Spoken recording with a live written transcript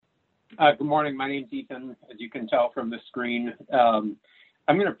Good morning. My name's Ethan, as you can tell from the screen. I'm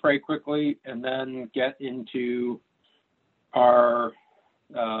going to pray quickly and then get into our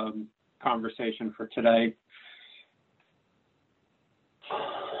conversation for today.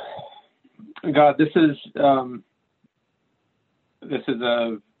 God, this is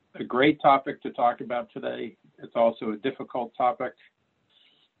a great topic to talk about today. It's also a difficult topic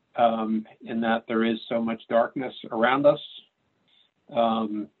in that there is so much darkness around us.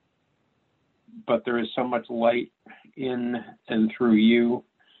 But there is so much light in and through you.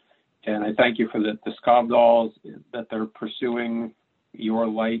 And I thank you for the Skavdals, that they're pursuing your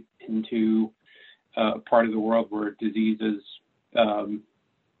light into a part of the world where diseases kind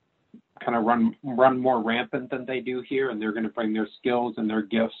of run more rampant than they do here. And they're going to bring their skills and their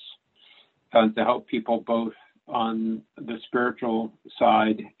gifts to help people both on the spiritual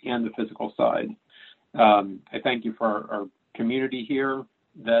side and the physical side. I thank you for our community here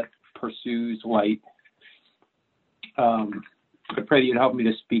that pursues light. I pray that you'd help me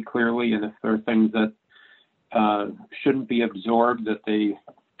to speak clearly, and if there are things that shouldn't be absorbed, that they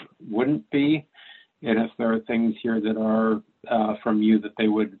wouldn't be, and if there are things here that are from you, that they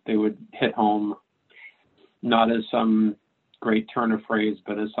would hit home, not as some great turn of phrase,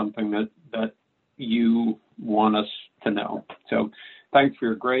 but as something that you want us to know. So thanks for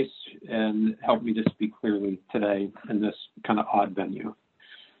your grace, and help me to speak clearly today in this kind of odd venue.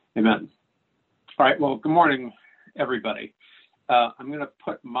 Amen. All right, well, good morning, everybody. I'm going to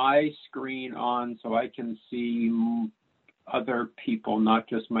put my screen on so I can see other people, not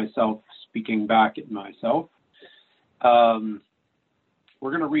just myself speaking back at myself. We're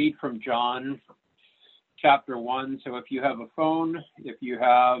going to read from John chapter 1. So if you have a phone, if you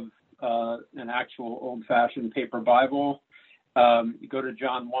have an actual old-fashioned paper Bible, you go to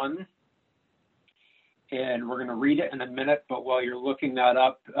John 1. And we're going to read it in a minute, but while you're looking that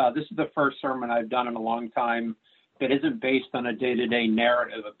up, this is the first sermon I've done in a long time that isn't based on a day-to-day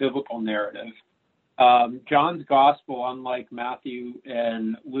narrative, a biblical narrative. John's gospel, unlike Matthew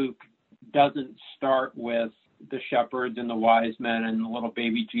and Luke, doesn't start with the shepherds and the wise men and the little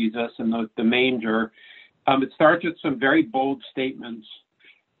baby Jesus and the manger. It starts with some very bold statements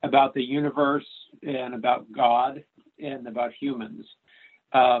about the universe and about God and about humans.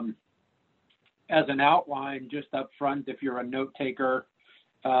 As an outline, just up front, if you're a note taker,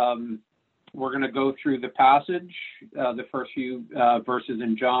 we're going to go through the passage, the first few verses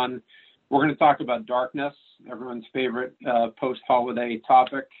in John. We're going to talk about darkness, everyone's favorite post-holiday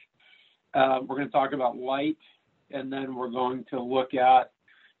topic. We're going to talk about light, and then we're going to look at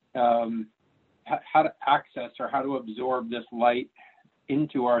how to access or how to absorb this light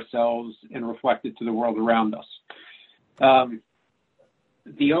into ourselves and reflect it to the world around us.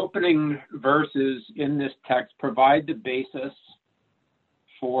 The opening verses in this text provide the basis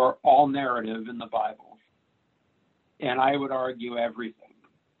for all narrative in the Bible. And I would argue everything,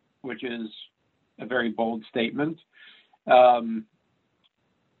 which is a very bold statement. Not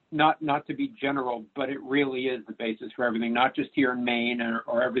to be general, but it really is the basis for everything, not just here in Maine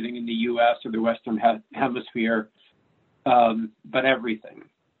or everything in the U.S. or the Western Hemisphere, but everything.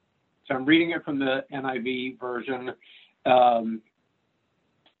 So I'm reading it from the NIV version.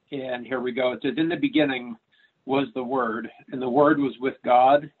 And here we go. It says, in the beginning was the Word, and the Word was with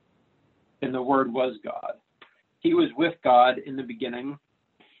God, and the Word was God. He was with God in the beginning.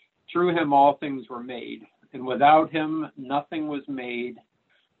 Through him all things were made, and without him nothing was made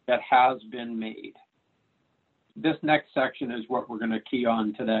that has been made. This next section is what we're going to key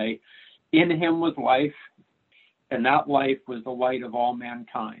on today. In him was life, and that life was the light of all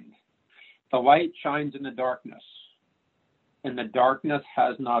mankind. The light shines in the darkness, and the darkness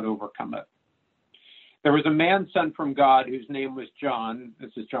has not overcome it. There was a man sent from God whose name was John. This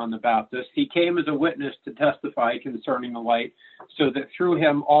is John the Baptist. He came as a witness to testify concerning the light, so that through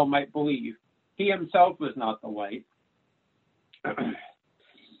him all might believe. He himself was not the light.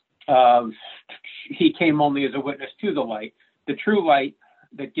 He came only as a witness to the light. The true light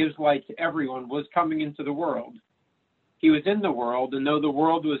that gives light to everyone was coming into the world. He was in the world, and though the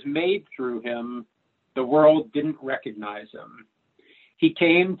world was made through him, the world didn't recognize him. He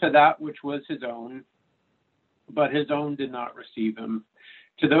came to that which was his own, but his own did not receive him.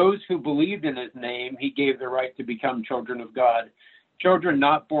 To those who believed in his name, he gave the right to become children of God. Children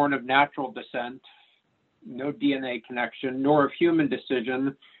not born of natural descent, no DNA connection, nor of human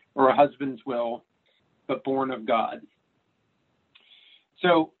decision or a husband's will, but born of God.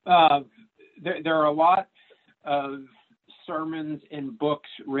 So there are a lot of sermons and books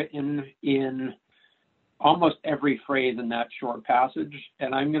written in almost every phrase in that short passage,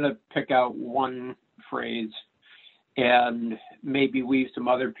 and I'm going to pick out one phrase and maybe weave some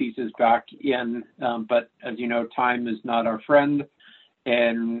other pieces back in. But as you know, time is not our friend,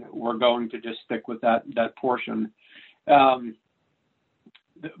 and we're going to just stick with that portion.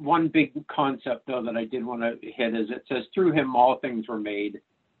 One big concept, though, that I did want to hit is it says, through him all things were made.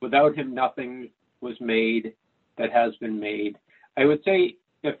 Without him, nothing was made that has been made. I would say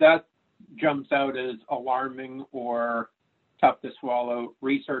if that jumps out as alarming or tough to swallow,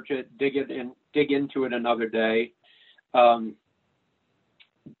 research it, dig into it another day.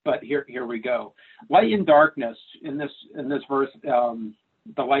 But here we go. Light and darkness in this verse.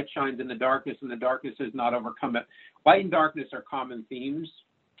 The light shines in the darkness, and the darkness has not overcome it. Light and darkness are common themes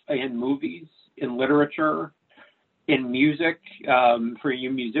in movies, in literature, in music. For you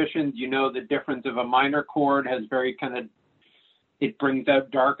musicians, you know the difference of a minor chord has very it brings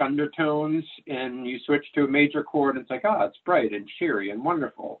out dark undertones, and you switch to a major chord, and it's like, it's bright and cheery and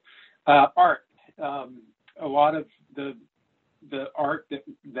wonderful. Art, a lot of the art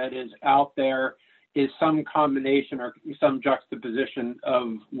that is out there is some combination or some juxtaposition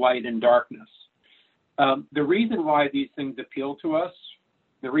of light and darkness. The reason why these things appeal to us,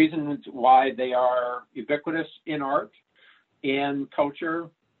 the reasons why they are ubiquitous in art and culture,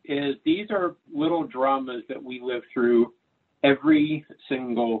 is these are little dramas that we live through every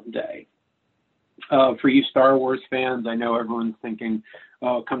single day. For you Star Wars fans, I know everyone's thinking,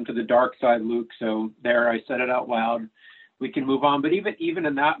 come to the dark side, Luke. So there, I said it out loud. We can move on. But even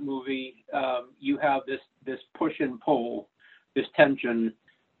in that movie, you have this push and pull, this tension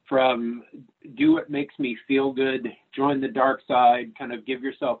from do what makes me feel good, join the dark side, kind of give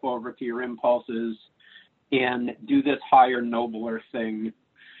yourself over to your impulses, and do this higher, nobler thing.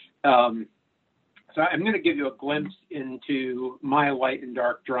 So I'm going to give you a glimpse into my light and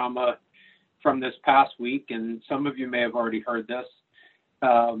dark drama from this past week, and some of you may have already heard this.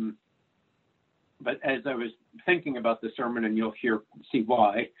 But as I was thinking about the sermon, and you'll see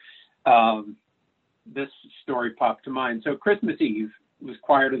why, this story popped to mind. So Christmas Eve was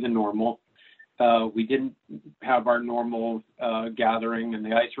quieter than normal. We didn't have our normal gathering, and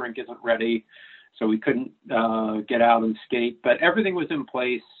the ice rink isn't ready, so we couldn't get out and skate. But everything was in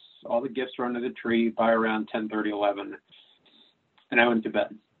place. All the gifts were under the tree by around 10:30, 11, and I went to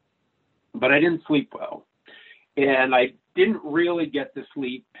bed. But I didn't sleep well, and I didn't really get to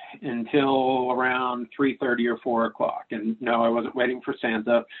sleep until around 3:30 or 4 o'clock. And no, I wasn't waiting for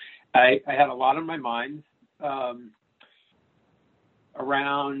Santa. I had a lot on my mind.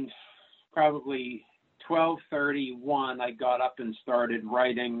 Around probably 12:31, I got up and started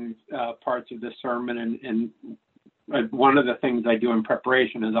writing parts of the sermon. And one of the things I do in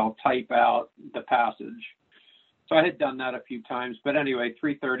preparation is I'll type out the passage. So I had done that a few times. But anyway,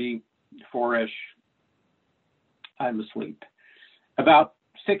 3:30, 4-ish, I'm asleep. About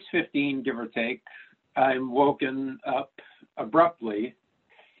 6:15, give or take, I'm woken up abruptly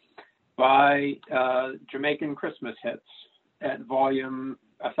by Jamaican Christmas hits at volume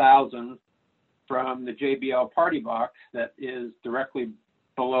 1000 from the JBL party box that is directly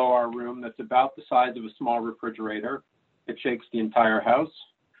below our room, that's about the size of a small refrigerator. It shakes the entire house.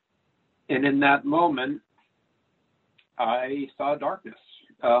 And in that moment, I saw darkness.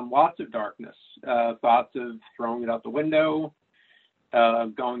 Lots of darkness, thoughts of throwing it out the window,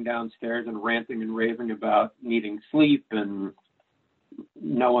 going downstairs and ranting and raving about needing sleep and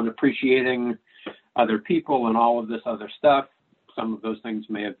no one appreciating other people and all of this other stuff. Some of those things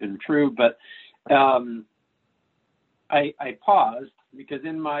may have been true, but I paused because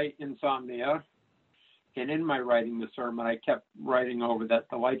in my insomnia and in my writing the sermon, I kept writing over that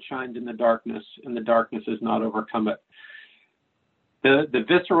the light shines in the darkness and the darkness has not overcome it. The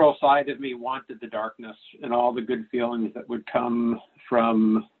visceral side of me wanted the darkness and all the good feelings that would come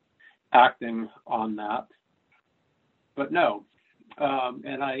from acting on that. But no.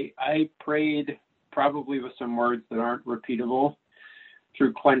 And I prayed, probably with some words that aren't repeatable,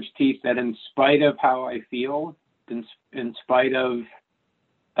 through clenched teeth, that in spite of how I feel, in spite of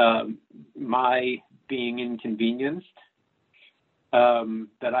my being inconvenienced,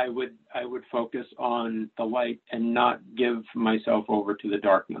 that I would focus on the light and not give myself over to the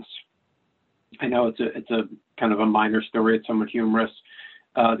darkness. I know it's a kind of a minor story. It's somewhat humorous.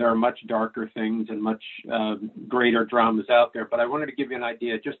 There are much darker things and much greater dramas out there, but I wanted to give you an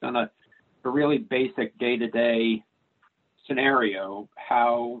idea just on a really basic day-to-day scenario,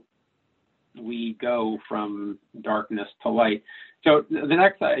 how we go from darkness to light. So the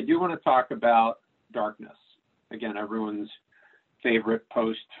next, I do want to talk about darkness. Again, everyone's favorite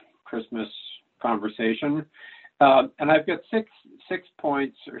post-Christmas conversation. And I've got six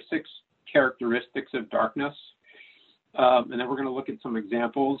points or 6 characteristics of darkness. And then we're going to look at some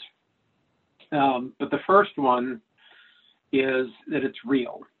examples. But the first one is that it's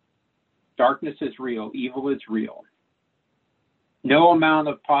real. Darkness is real. Evil is real. No amount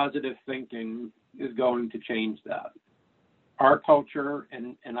of positive thinking is going to change that. Our culture,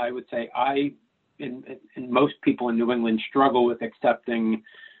 and I would say and most people in New England struggle with accepting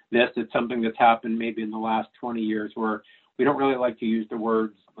this. It's something that's happened maybe in the last 20 years where we don't really like to use the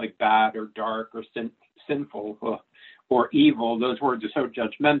words like bad or dark or sinful or evil. Those words are so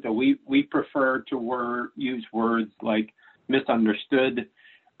judgmental. We prefer to use words like misunderstood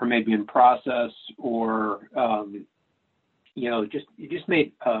or maybe in process or, you just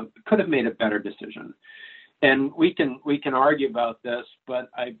could have made a better decision. And we can argue about this, but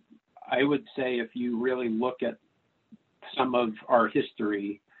I would say if you really look at some of our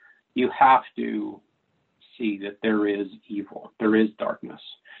history, you have to see that there is evil, there is darkness.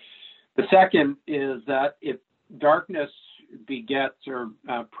 The second is that if darkness begets or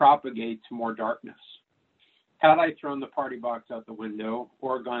propagates more darkness, had I thrown the party box out the window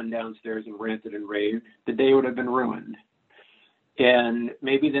or gone downstairs and ranted and raved, the day would have been ruined. And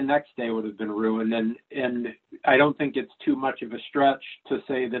maybe the next day would have been ruined. And I don't think it's too much of a stretch to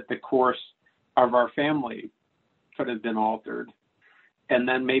say that the course of our family could have been altered. And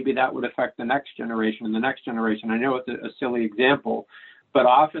then maybe that would affect the next generation and the next generation. I know it's a silly example, but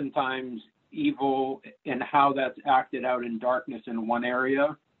oftentimes evil and how that's acted out in darkness in one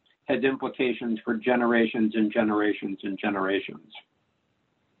area has implications for generations and generations and generations.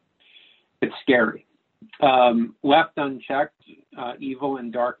 It's scary. Left unchecked, evil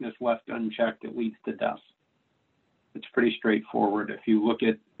and darkness left unchecked, it leads to death. It's pretty straightforward. If you look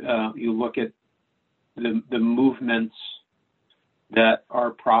at the movements that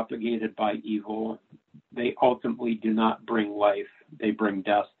are propagated by evil, they ultimately do not bring life; they bring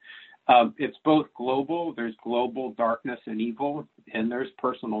death. It's both global. There's global darkness and evil, and there's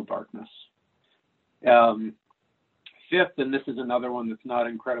personal darkness. Fifth, and this is another one that's not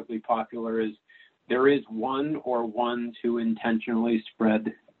incredibly popular, is there is one or ones who intentionally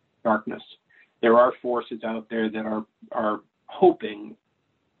spread darkness. There are forces out there that are hoping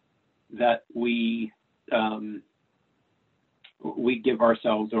that we give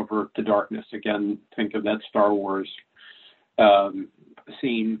ourselves over to darkness. Again, think of that Star Wars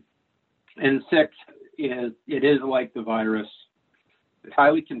scene. And sixth is it is like the virus. It's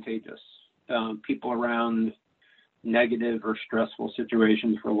highly contagious. People around negative or stressful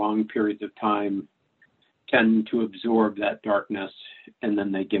situations for long periods of time tend to absorb that darkness, and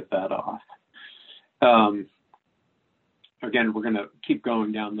then they give that off. Again, we're going to keep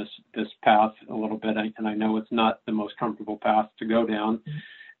going down this path a little bit, and I know it's not the most comfortable path to go down.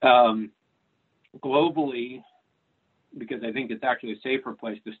 Globally, because I think it's actually a safer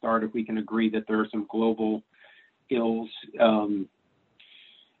place to start if we can agree that there are some global ills and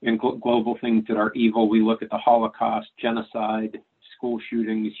global things that are evil. We look at the Holocaust, genocide, school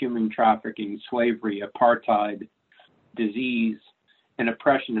shootings, human trafficking, slavery, apartheid, disease, and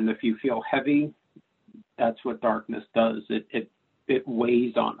oppression. And if you feel heavy, that's what darkness does. It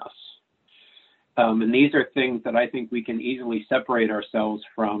weighs on us. And these are things that I think we can easily separate ourselves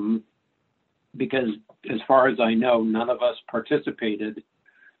from, because as far as I know, none of us participated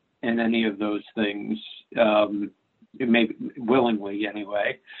in any of those things, maybe willingly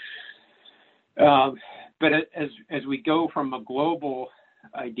anyway. But as we go from a global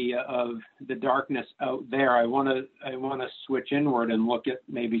idea of the darkness out there, I want to switch inward and look at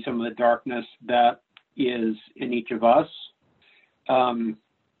maybe some of the darkness that is in each of us. And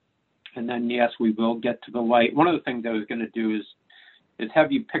then, yes, we will get to the light. One of the things I was going to do is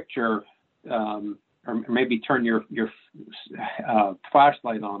have you picture, or maybe turn your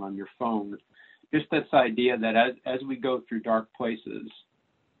flashlight on your phone. Just this idea that as we go through dark places,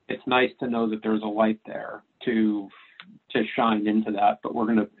 it's nice to know that there's a light there to shine into that. But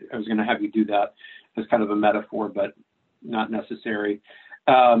I was gonna have you do that as kind of a metaphor, but not necessary.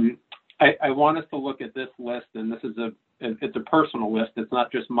 I want us to look at this list, and it's a personal list. It's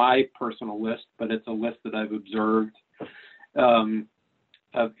not just my personal list, but it's a list that I've observed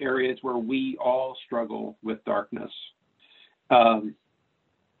of areas where we all struggle with darkness, and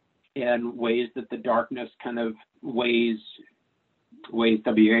ways that the darkness kind of weighs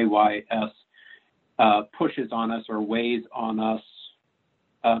W-A-Y-S, pushes on us or weighs on us,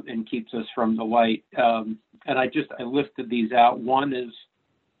 and keeps us from the light. And I listed these out. One is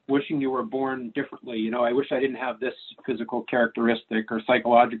wishing you were born differently. I wish I didn't have this physical characteristic or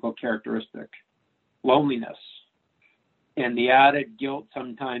psychological characteristic. Loneliness. And the added guilt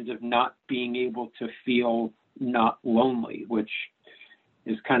sometimes of not being able to feel not lonely, which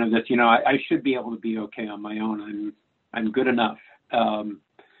is kind of this, I should be able to be okay on my own. I'm good enough.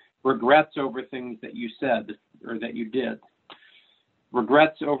 Regrets over things that you said or that you did.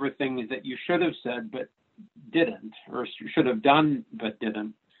 regrets over things that you should have said but didn't, or should have done but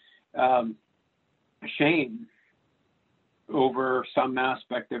didn't, shame over some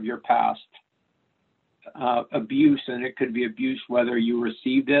aspect of your past, abuse, and it could be abuse whether you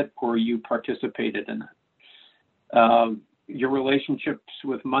received it or you participated in it. Your relationships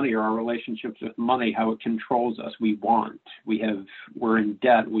with money, or our relationships with money, how it controls us. We're in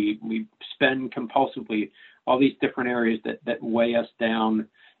debt. We spend compulsively. All these different areas that weigh us down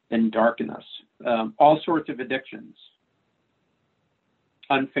and darken us. All sorts of addictions,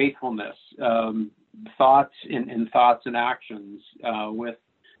 unfaithfulness, thoughts and actions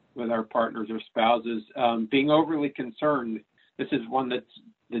with our partners or spouses, being overly concerned. This is one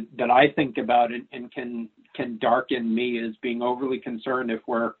that I think about and can darken me, is being overly concerned if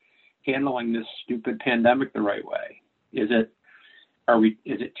we're handling this stupid pandemic the right way. Is it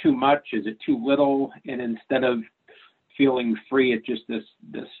too much? Is it too little? And instead of feeling free, it's just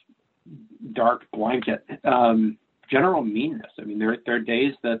this dark blanket. General meanness. I mean, there are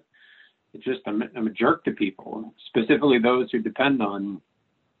days that it's just I'm a jerk to people, specifically those who depend on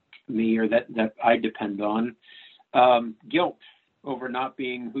me or that I depend on. Guilt over not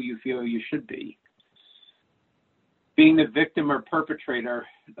being who you feel you should be. Being the victim or perpetrator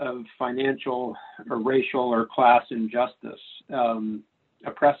of financial or racial or class injustice,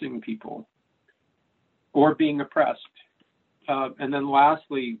 oppressing people, or being oppressed. And then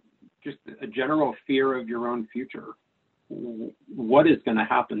lastly, just a general fear of your own future. What is going to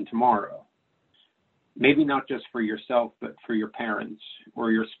happen tomorrow? Maybe not just for yourself, but for your parents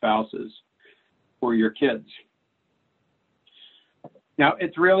or your spouses or your kids. Now,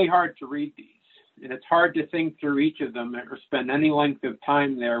 it's really hard to read these, and it's hard to think through each of them or spend any length of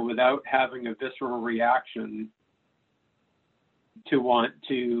time there without having a visceral reaction to want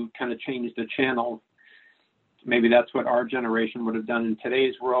to kind of change the channel. Maybe that's what our generation would have done in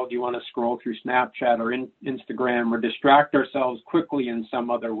today's world. You want to scroll through Snapchat or Instagram or distract ourselves quickly in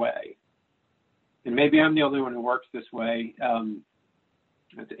some other way. And maybe I'm the only one who works this way.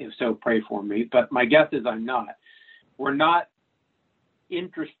 If so, pray for me. But my guess is I'm not. We're not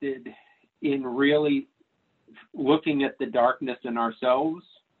interested in really looking at the darkness in ourselves.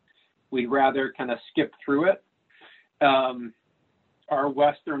 We'd rather kind of skip through it. Our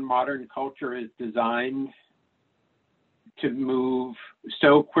Western modern culture is designed to move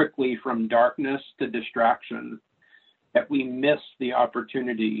so quickly from darkness to distraction that we miss the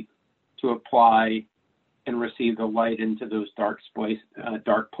opportunity to apply and receive the light into those dark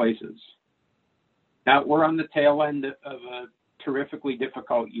places. Now, we're on the tail end of a terrifically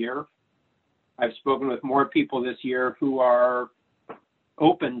difficult year. I've spoken with more people this year who are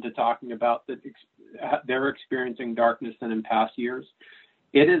open to talking about that they're experiencing darkness than in past years.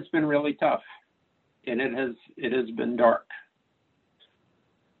 It has been really tough, and it has been dark.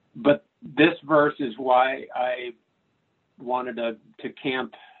 But this verse is why I wanted to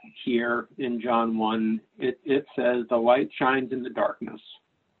camp here in John 1. It says, the light shines in the darkness,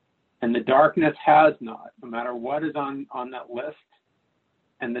 and the darkness has not, no matter what is on that list,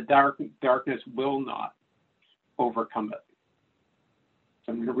 and the darkness will not overcome it.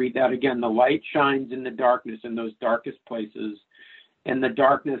 So I'm going to read that again. The light shines in the darkness, in those darkest places, and the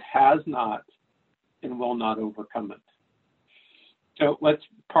darkness has not and will not overcome it. So let's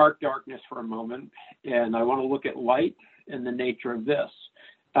park darkness for a moment, and I want to look at light and the nature of this.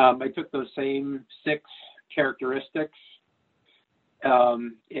 I took those same 6 characteristics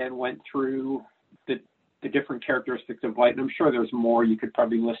and went through the different characteristics of light, and I'm sure there's more. You could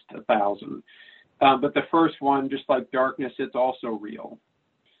probably list 1,000. But the first one, just like darkness, it's also real.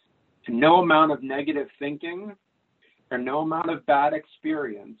 And no amount of negative thinking or no amount of bad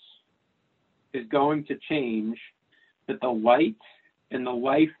experience is going to change that the light and the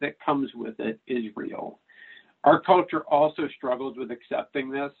life that comes with it is real. Our culture also struggles with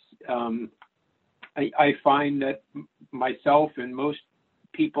accepting this. I find that myself and most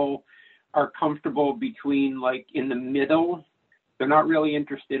people are comfortable between, like, in the middle. They're not really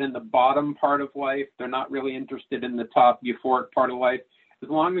interested in the bottom part of life. They're not really interested in the top euphoric part of life. As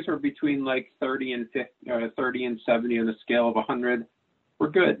long as we're between like 30 and 50, 30 and 70 on a scale of 100, we're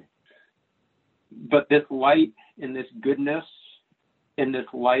good. But this light and this goodness and this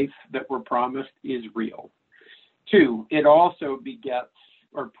life that we're promised is real. 2, it also begets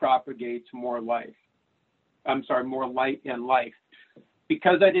or propagates more light and life.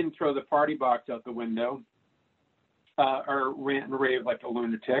 Because I didn't throw the party box out the window or rant and rave like a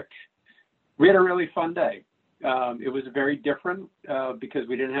lunatic, we had a really fun day. It was very different because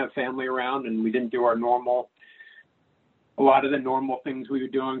we didn't have family around and we didn't do a lot of the normal things we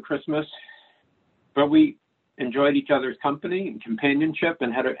would do on Christmas. But we enjoyed each other's company and companionship,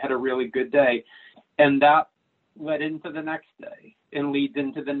 and had a really good day. And that led into the next day and leads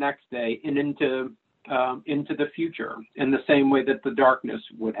into the next day and into the future in the same way that the darkness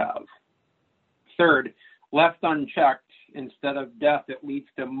would have. Third, left unchecked, instead of death, it leads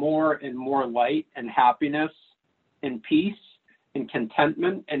to more and more light and happiness and peace and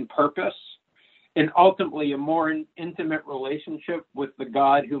contentment and purpose, and ultimately a more intimate relationship with the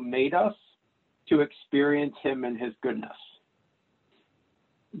God who made us to experience him and his goodness.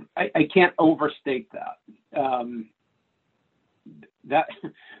 I can't overstate that. That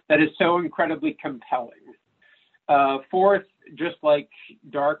is so incredibly compelling. Fourth, just like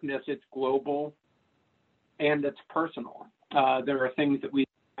darkness, it's global and it's personal. There are things that we see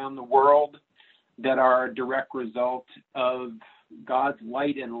around the world that are a direct result of God's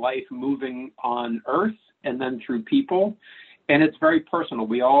light and life moving on earth and then through people. And it's very personal.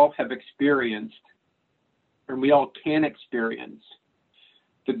 We all have experienced, and we all can experience,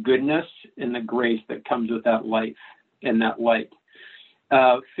 the goodness and the grace that comes with that life and that light.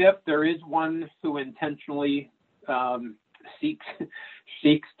 Fifth, there is one who intentionally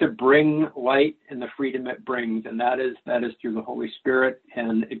seeks to bring light and the freedom it brings, and that is through the Holy Spirit.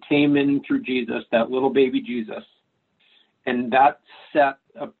 And it came in through Jesus, that little baby Jesus, and that set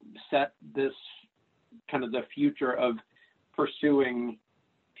this kind of the future of pursuing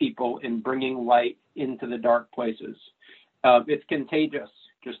people and bringing light into the dark places. It's contagious,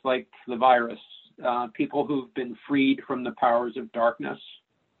 just like the virus. People who've been freed from the powers of darkness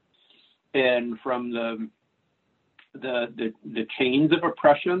and from the chains of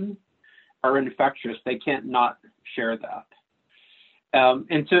oppression are infectious. They can't not share that.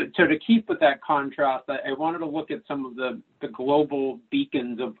 And so to keep with that contrast, I wanted to look at some of the global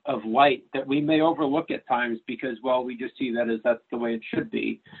beacons of light that we may overlook at times because, well, we just see that as that's the way it should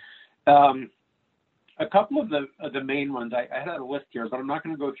be. A couple of the main ones, I had a list here, but I'm not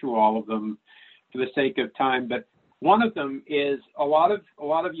going to go through all of them for the sake of time. But one of them is a lot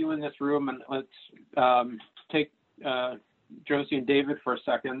of you in this room, and let's take Josie and David for a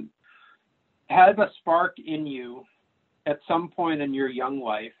second, had a spark in you at some point in your young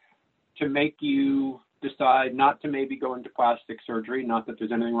life to make you decide not to maybe go into plastic surgery, not that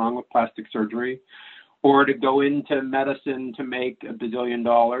there's anything wrong with plastic surgery, or to go into medicine to make $1 billion,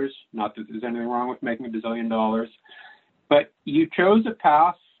 not that there's anything wrong with making $1 billion, but you chose a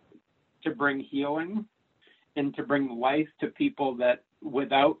path to bring healing and to bring life to people that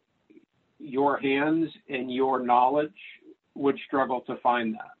without your hands and your knowledge would struggle to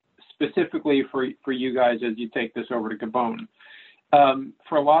find that. Specifically for you guys as you take this over to Gabon.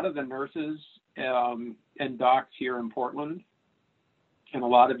 For a lot of the nurses and docs here in Portland, and a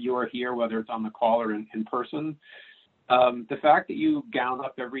lot of you are here, whether it's on the call or in person, the fact that you gown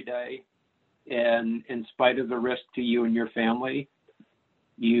up every day and in spite of the risk to you and your family,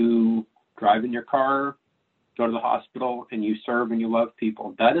 you drive in your car, go to the hospital, and you serve and you love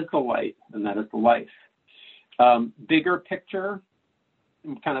people. That is the light and that is the life. Bigger picture,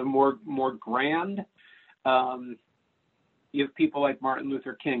 kind of more grand. You have people like Martin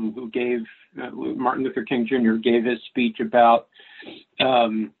Luther King, who gave Martin Luther King Jr. gave his speech about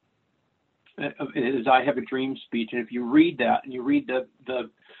his "I Have a Dream" speech, and if you read that and you read the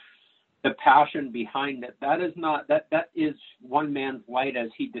passion behind it, that is one man's light as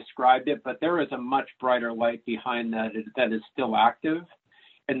he described it, but there is a much brighter light behind that is still active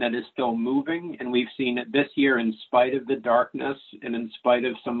and that is still moving. And we've seen it this year, in spite of the darkness and in spite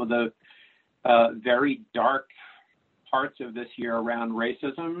of some of the very dark parts of this year around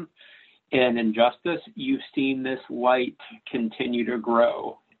racism and injustice, you've seen this light continue to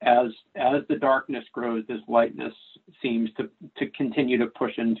grow. As the darkness grows, this lightness seems to continue to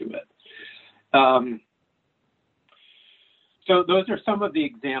push into it. So those are some of the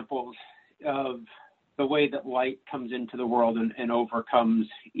examples of the way that light comes into the world and overcomes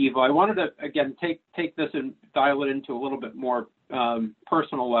evil. I wanted to, again, take this and dial it into a little bit more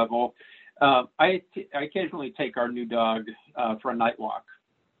personal level. I occasionally take our new dog for a night walk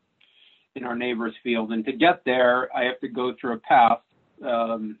in our neighbor's field. And to get there, I have to go through a path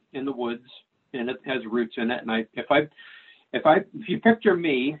in the woods, and it has roots in it. And if you picture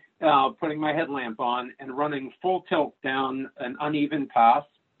me putting my headlamp on and running full tilt down an uneven path,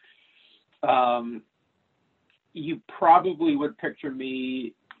 you probably would picture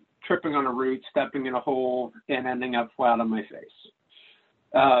me tripping on a root, stepping in a hole, and ending up flat on my face.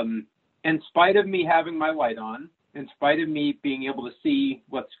 In spite of me having my light on, in spite of me being able to see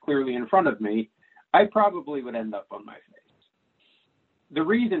what's clearly in front of me, I probably would end up on my face. The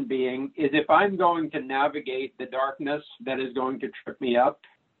reason being is if I'm going to navigate the darkness that is going to trip me up,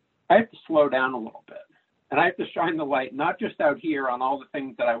 I have to slow down a little bit. And I have to shine the light, not just out here on all the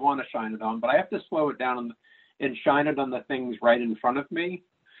things that I want to shine it on, but I have to slow it down and shine it on the things right in front of me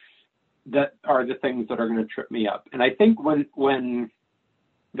that are the things that are going to trip me up. And I think when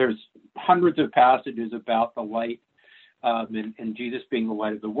there's hundreds of passages about the light, and Jesus being the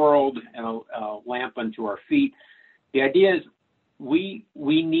light of the world and a lamp unto our feet, the idea is we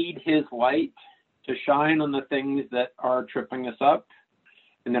need his light to shine on the things that are tripping us up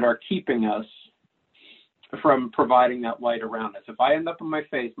and that are keeping us from providing that light around us. If I end up on my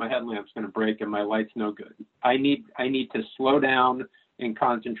face, my headlamp's going to break and my light's no good. I need to slow down and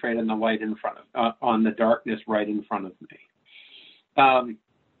concentrate on the light in front of, on the darkness right in front of me.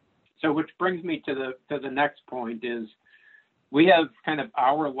 So which brings me to the next point is we have kind of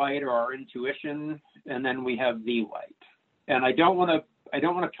our light or our intuition, and then we have the light. And I don't want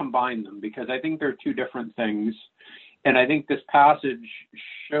to combine them because I think they're two different things. And I think this passage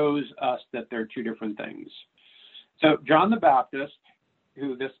shows us that they're two different things. So John the Baptist,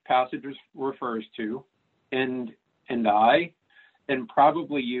 who this passage refers to, and I, and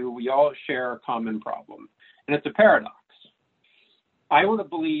probably you, we all share a common problem. And it's a paradox. I want to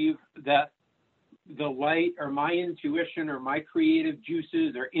believe that the light or my intuition or my creative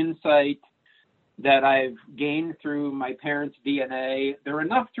juices or insight that I've gained through my parents' DNA, they're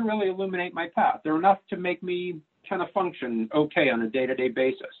enough to really illuminate my path. They're enough to make me kind of function okay on a day-to-day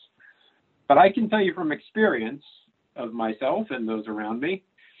basis. But I can tell you from experience of myself and those around me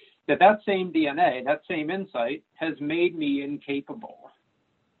that same DNA, that same insight has made me incapable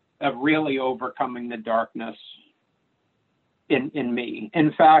of really overcoming the darkness in me.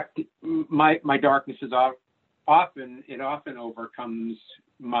 In fact, my darkness is often overcomes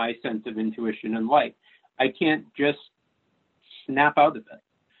my sense of intuition and light. I can't just snap out of it.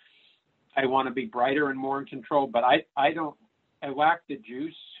 I want to be brighter and more in control, but I lack the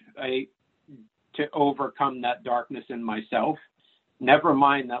juice to overcome that darkness in myself. Never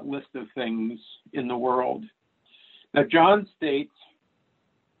mind that list of things in the world. Now, John states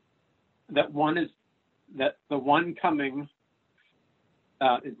that the one coming,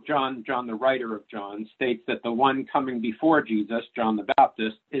 John, the writer of John, states that the one coming before Jesus, John the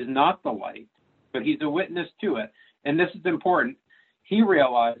Baptist, is not the light, but he's a witness to it. And this is important.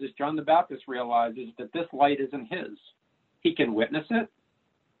 John the Baptist realizes that this light isn't his. He can witness it.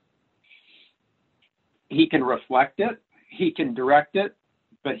 He can reflect it. He can direct it,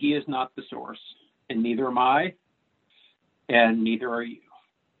 but he is not the source. And neither am I, and neither are you.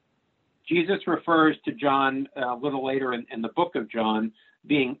 Jesus refers to John a little later in the book of John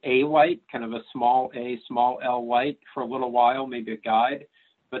being a light, kind of a small a, small l light for a little while, maybe a guide.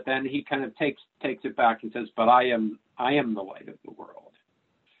 But then he kind of takes it back and says, but I am the light of the world.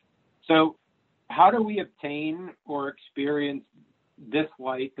 So how do we obtain or experience this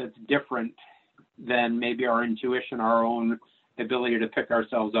light that's different than maybe our intuition, our own ability to pick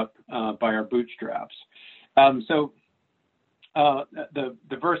ourselves up by our bootstraps? The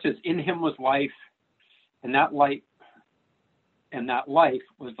verse is, in him was life, and that life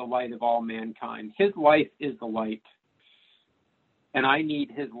was the light of all mankind. His life is the light, and I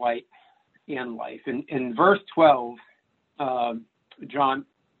need his light and life. In verse 12, John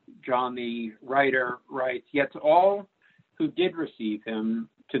the writer writes, yet to all who did receive him,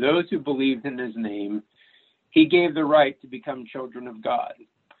 to those who believed in his name, he gave the right to become children of God.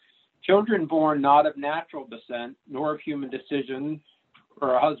 Children born not of natural descent, nor of human decision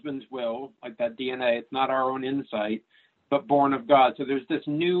or a husband's will, like that DNA, it's not our own insight, but born of God. So there's this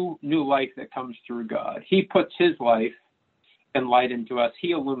new life that comes through God. He puts his life and light into us.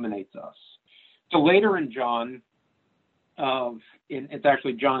 He illuminates us. So later in John, it's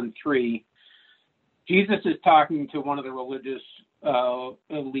actually John 3, Jesus is talking to one of the religious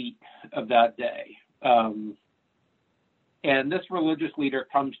elite of that day. And this religious leader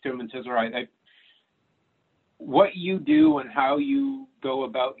comes to him and says, all right, what you do and how you go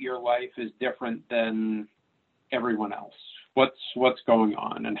about your life is different than everyone else. What's going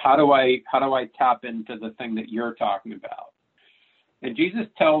on? And how do I tap into the thing that you're talking about? And Jesus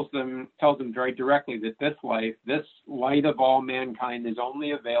tells them very directly that this light of all mankind is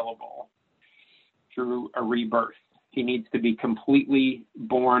only available through a rebirth. He needs to be completely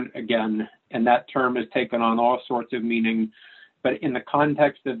born again. And that term has taken on all sorts of meaning. But in the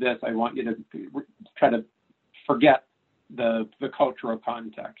context of this, I want you to try to forget the cultural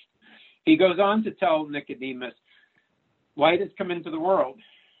context. He goes on to tell Nicodemus, light has come into the world,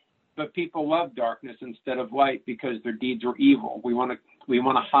 but people love darkness instead of light because their deeds are evil. We want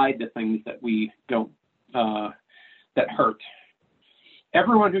to hide the things that we don't, that hurt.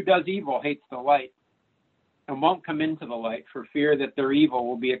 Everyone who does evil hates the light and won't come into the light for fear that their evil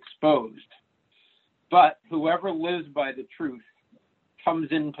will be exposed. But whoever lives by the truth comes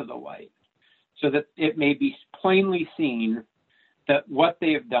into the light, so that it may be plainly seen that what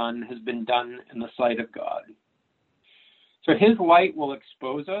they have done has been done in the sight of God. So his light will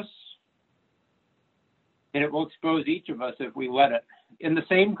expose us, and it will expose each of us if we let it. In the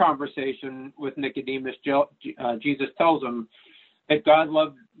same conversation with Nicodemus, Jesus tells him that God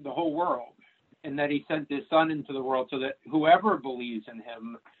loved the whole world and that he sent his son into the world so that whoever believes in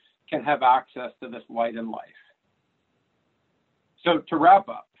him can have access to this light and life. So to wrap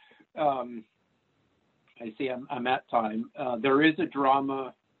up, I see I'm at time. There is a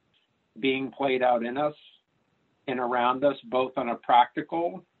drama being played out in us and around us, both on a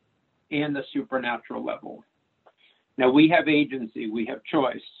practical and a supernatural level. Now, we have agency, we have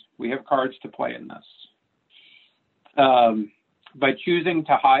choice, we have cards to play in this. By choosing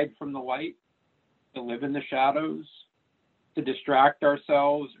to hide from the light, to live in the shadows, to distract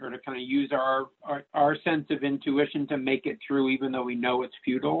ourselves, or to kind of use our sense of intuition to make it through even though we know it's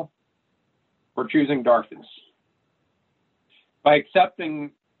futile, we're choosing darkness. By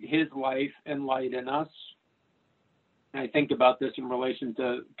accepting his life and light in us, and I think about this in relation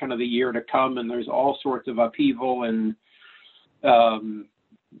to kind of the year to come, and there's all sorts of upheaval, and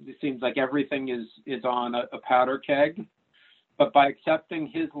it seems like everything is on a powder keg. But by accepting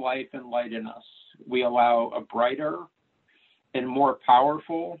his life and light in us, we allow a brighter and more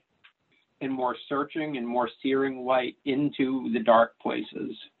powerful and more searching and more searing light into the dark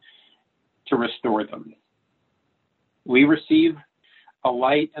places to restore them. We receive a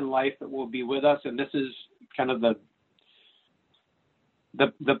light and life that will be with us, and this is kind of the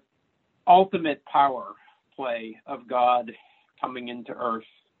ultimate power play of God coming into earth.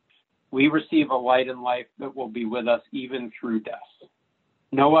 We receive a light and life that will be with us even through death.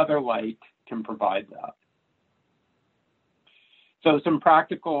 No other light can provide that. So some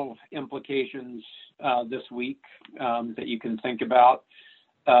practical implications this week that you can think about.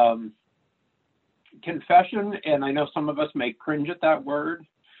 Confession, and I know some of us may cringe at that word,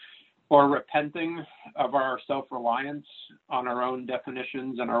 or repenting of our self-reliance on our own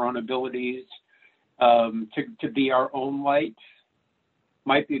definitions and our own abilities to be our own light,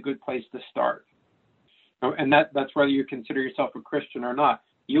 might be a good place to start. And that's whether you consider yourself a Christian or not.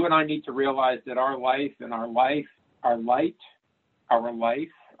 You and I need to realize that our life and our light,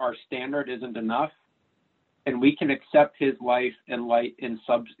 our standard isn't enough. And we can accept his life and light and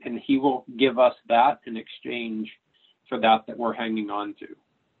he will give us that in exchange for that we're hanging on to.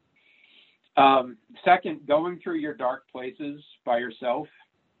 Second, going through your dark places by yourself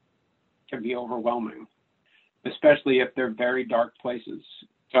can be overwhelming, especially if they're very dark places.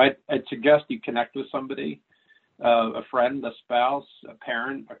 So I'd suggest you connect with somebody, a friend, a spouse, a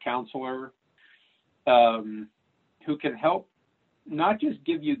parent, a counselor, who can help not just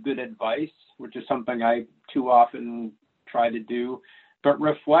give you good advice, which is something I too often try to do, but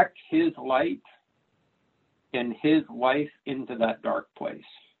reflect his light and his life into that dark place.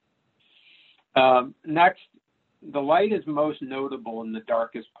 Next, the light is most notable in the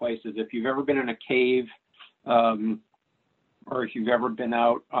darkest places. If you've ever been in a cave, or if you've ever been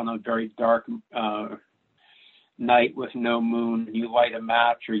out on a very dark night with no moon, and you light a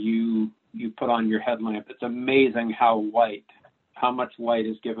match or you put on your headlamp, it's amazing how much light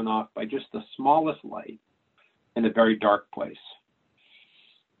is given off by just the smallest light in a very dark place.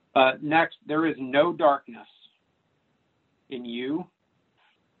 Next, there is no darkness in you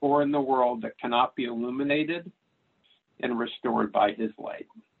or in the world that cannot be illuminated and restored by his light.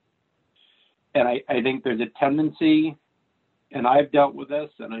 And I think there's a tendency, and I've dealt with this,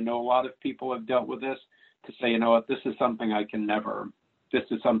 and I know a lot of people have dealt with this, to say, you know what, this is something this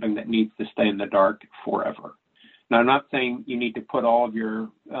is something that needs to stay in the dark forever. Now, I'm not saying you need to put all of your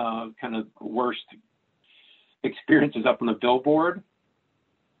kind of worst experiences up on a billboard,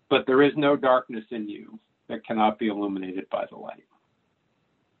 but there is no darkness in you that cannot be illuminated by the light.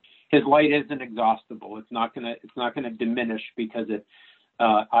 His light isn't inexhaustible. It's not gonna diminish because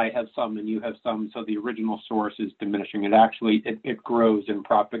I have some and you have some, so the original source is diminishing. It grows and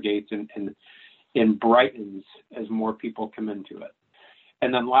propagates and brightens as more come into it.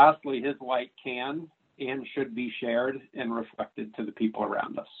 And then lastly, his light can and should be shared and reflected to the people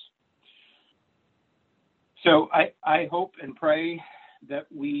around us. So I hope and pray that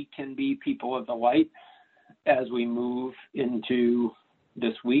we can be people of the light as we move into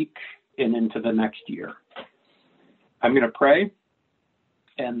this week and into the next year. I'm going to pray,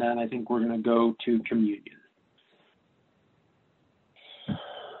 and then I think we're going to go to communion.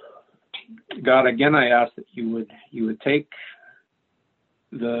 God, again, I ask that you would take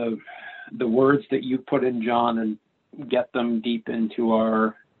the words that you put in John and get them deep into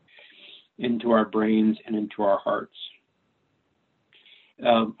our into our brains and into our hearts.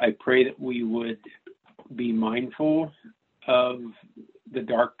 I pray that we would be mindful of the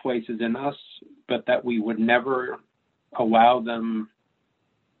dark places in us, but that we would never allow them,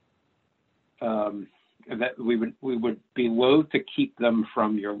 that we would be loath to keep them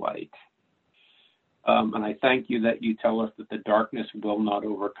from your light. And I thank you that you tell us that the darkness will not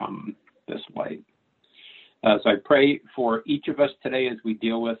overcome this light. So I pray for each of us today as we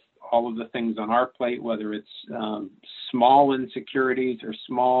deal with all of the things on our plate, whether it's small insecurities or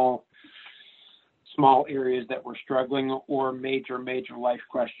small areas that we're struggling, or major life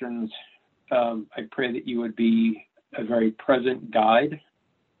questions. I pray that you would be a very present guide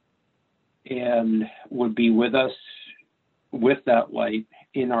and would be with us with that light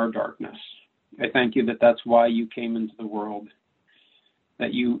in our darkness. I thank you that that's why you came into the world,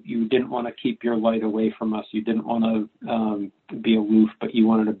 that you didn't want to keep your light away from us. You didn't want to be aloof, but you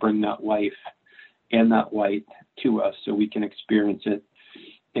wanted to bring that life and that light to us so we can experience it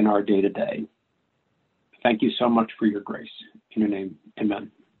in our day-to-day. Thank you so much for your grace. In your name,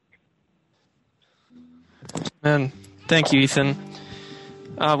 amen. Amen. Thank you, Ethan.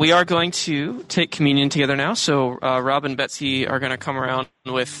 We are going to take communion together now. So Rob and Betsy are going to come around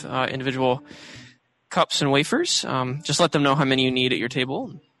with individual cups and wafers. Just let them know how many you need at your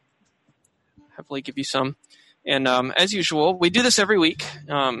table. Happily give you some. And as usual, we do this every week.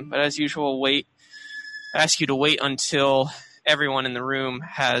 But as usual, ask you to wait until everyone in the room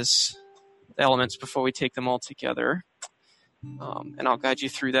has the elements before we take them all together. And I'll guide you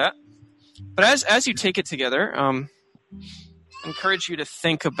through that. But as you take it together, I encourage you to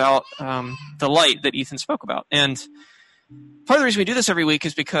think about the light that Ethan spoke about. And part of the reason we do this every week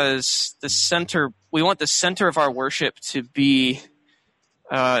is because we want the center of our worship to be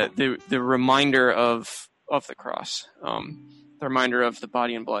the reminder of the cross, the reminder of the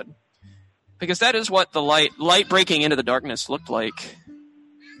body and blood. Because that is what the light breaking into the darkness looked like.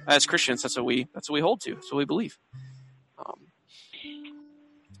 As Christians, that's what we hold to. That's what we believe.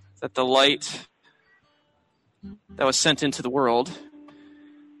 That the light that was sent into the world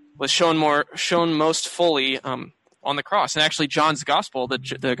was shown most fully on the cross. And actually, John's gospel,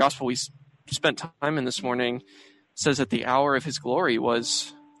 the gospel we spent time in this morning, says that the hour of his glory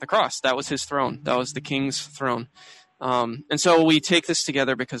was the cross. That was his throne. That was the king's throne. And so we take this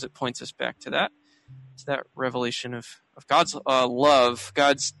together because it points us back to that revelation of God's love,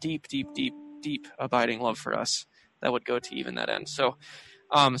 God's deep, deep, deep, deep abiding love for us that would go to even that end. So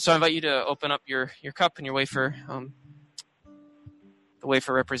I invite you to open up your cup and your wafer. The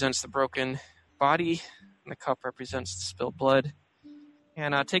wafer represents the broken body, and the cup represents the spilled blood.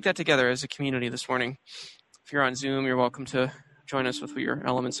 And take that together as a community this morning. If you're on Zoom, you're welcome to join us with your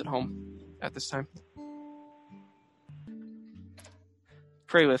elements at home at this time.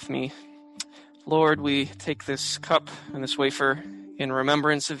 Pray with me. Lord, we take this cup and this wafer in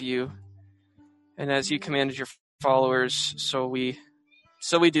remembrance of you. And as you commanded your followers, so we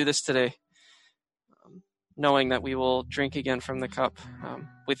do this today, knowing that we will drink again from the cup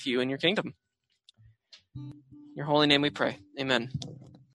with you in your kingdom. In your holy name we pray. Amen.